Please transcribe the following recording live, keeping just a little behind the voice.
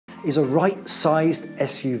is a right-sized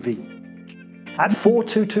SUV. At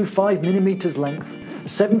 4225mm length,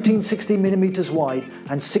 1760mm wide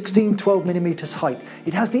and 1612mm height,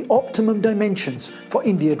 it has the optimum dimensions for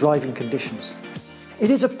India driving conditions. It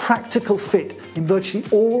is a practical fit in virtually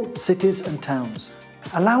all cities and towns,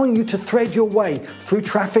 allowing you to thread your way through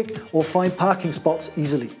traffic or find parking spots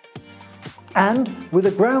easily. And with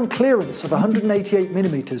a ground clearance of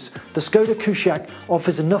 188mm, the Skoda KUSHAQ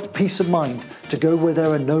offers enough peace of mind to go where there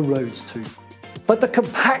are no roads to. But the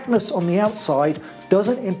compactness on the outside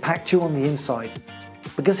doesn't impact you on the inside.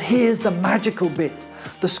 Because here's the magical bit.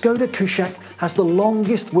 The Skoda KUSHAQ has the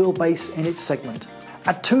longest wheelbase in its segment.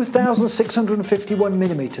 At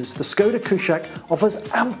 2,651mm, the Skoda KUSHAQ offers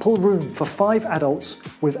ample room for 5 adults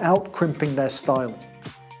without crimping their style.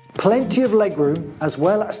 Plenty of legroom as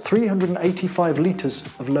well as 385 litres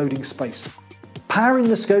of loading space. Powering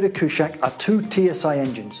the Skoda KUSHAQ are 2 TSI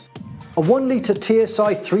engines. A 1-litre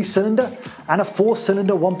TSI 3-cylinder and a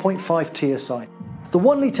 4-cylinder 1.5 TSI. The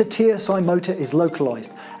 1-litre TSI motor is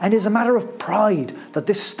localised and is a matter of pride that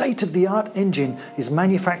this state-of-the-art engine is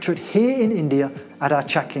manufactured here in India at our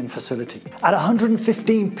Chakin facility. At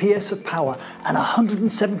 115 PS of power and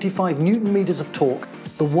 175 Nm of torque,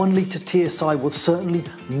 the 1-litre TSI will certainly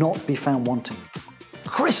not be found wanting.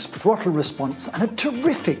 Crisp throttle response and a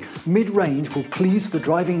terrific mid-range will please the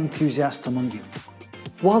driving enthusiasts among you.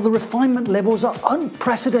 While the refinement levels are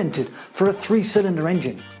unprecedented for a 3-cylinder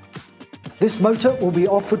engine, this motor will be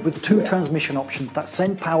offered with 2 transmission options that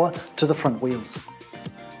send power to the front wheels.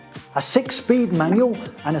 A 6-speed manual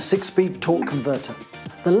and a 6-speed torque converter.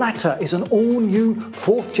 The latter is an all-new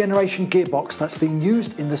 4th generation gearbox that's being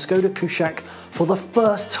used in the Skoda KUSHAQ for the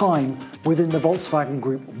first time within the Volkswagen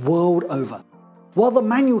Group world over, while the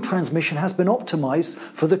manual transmission has been optimised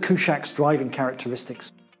for the KUSHAQ's driving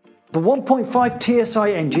characteristics. The 1.5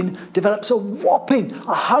 TSI engine develops a whopping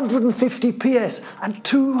 150 PS and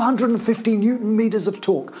 250 Nm of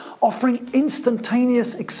torque, offering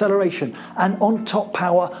instantaneous acceleration and on-top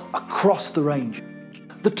power across the range.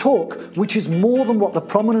 The torque, which is more than what the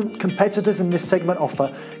prominent competitors in this segment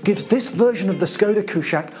offer, gives this version of the Skoda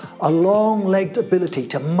KUSHAQ a long-legged ability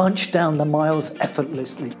to munch down the miles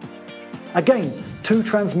effortlessly. Again, 2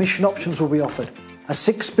 transmission options will be offered. A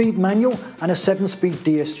 6-speed manual and a 7-speed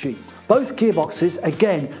DSG. Both gearboxes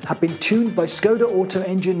again have been tuned by Skoda Auto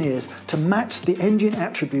engineers to match the engine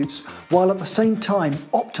attributes while at the same time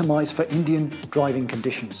optimised for Indian driving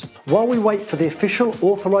conditions. While we wait for the official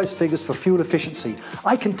authorised figures for fuel efficiency,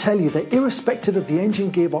 I can tell you that irrespective of the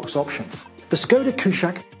engine gearbox option, the Skoda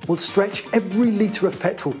KUSHAQ will stretch every litre of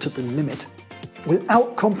petrol to the limit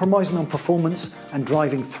without compromising on performance and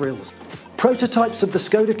driving thrills. Prototypes of the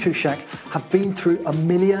Skoda KUSHAQ have been through 1.5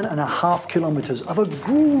 million kilometres of a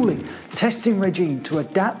gruelling testing regime to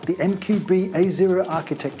adapt the MQB A0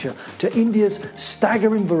 architecture to India's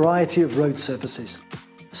staggering variety of road surfaces,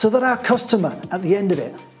 so that our customer at the end of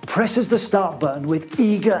it presses the start button with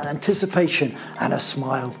eager anticipation and a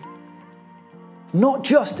smile. Not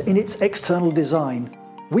just in its external design,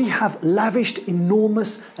 we have lavished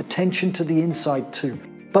enormous attention to the inside too,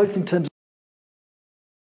 both in terms of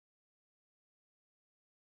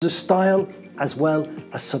style as well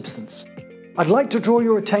as substance. I'd like to draw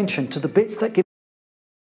your attention to the bits that give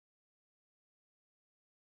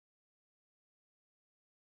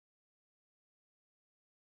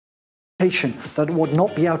that would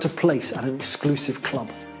not be out of place at an exclusive club.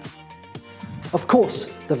 Of course,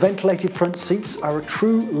 the ventilated front seats are a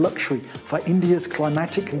true luxury for India's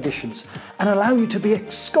climatic conditions and allow you to be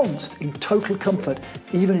ensconced in total comfort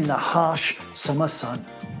even in the harsh summer sun.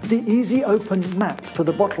 The easy open mat for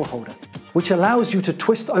the bottle holder, which allows you to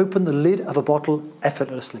twist open the lid of a bottle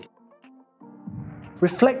effortlessly.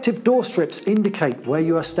 Reflective door strips indicate where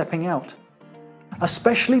you are stepping out. A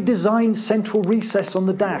specially designed central recess on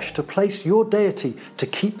the dash to place your deity to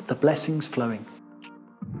keep the blessings flowing.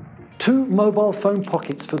 2 mobile phone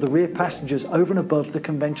pockets for the rear passengers over and above the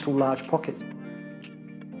conventional large pockets.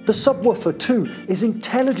 The subwoofer too is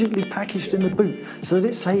intelligently packaged in the boot so that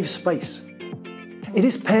it saves space. It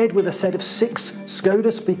is paired with a set of 6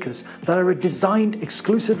 Skoda speakers that are designed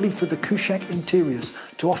exclusively for the KUSHAQ interiors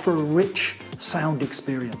to offer a rich sound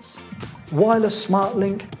experience. Wireless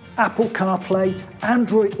SmartLink, Apple CarPlay,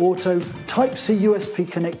 Android Auto, Type-C USB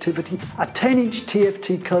connectivity, a 10-inch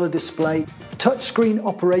TFT color display, touchscreen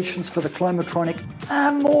operations for the Climatronic,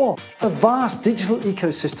 and more. A vast digital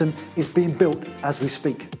ecosystem is being built as we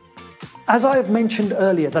speak. As I have mentioned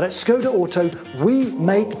earlier, that at Skoda Auto, we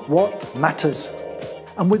make what matters.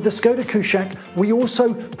 And with the Skoda KUSHAQ, we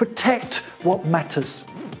also protect what matters.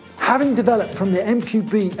 Having developed from the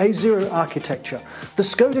MQB A0 architecture, the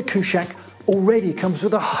Skoda KUSHAQ already comes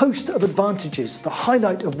with a host of advantages, the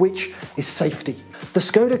highlight of which is safety. The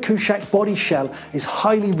Skoda KUSHAQ body shell is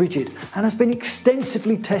highly rigid and has been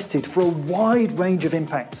extensively tested for a wide range of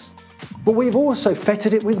impacts. But we've also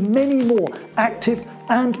fitted it with many more active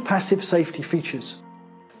and passive safety features.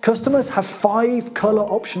 Customers have 5 colour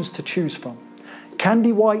options to choose from: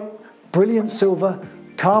 candy white, brilliant silver,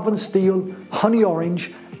 carbon steel, honey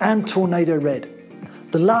orange and tornado red.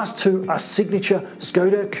 The last 2 are signature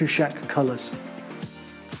Skoda KUSHAQ colours.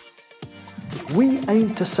 We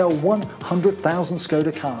aim to sell 100,000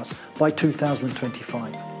 Skoda cars by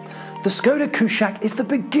 2025. The Skoda KUSHAQ is the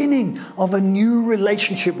beginning of a new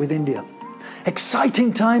relationship with India.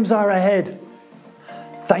 Exciting times are ahead.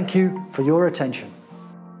 Thank you for your attention.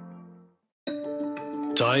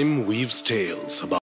 Time weaves tales about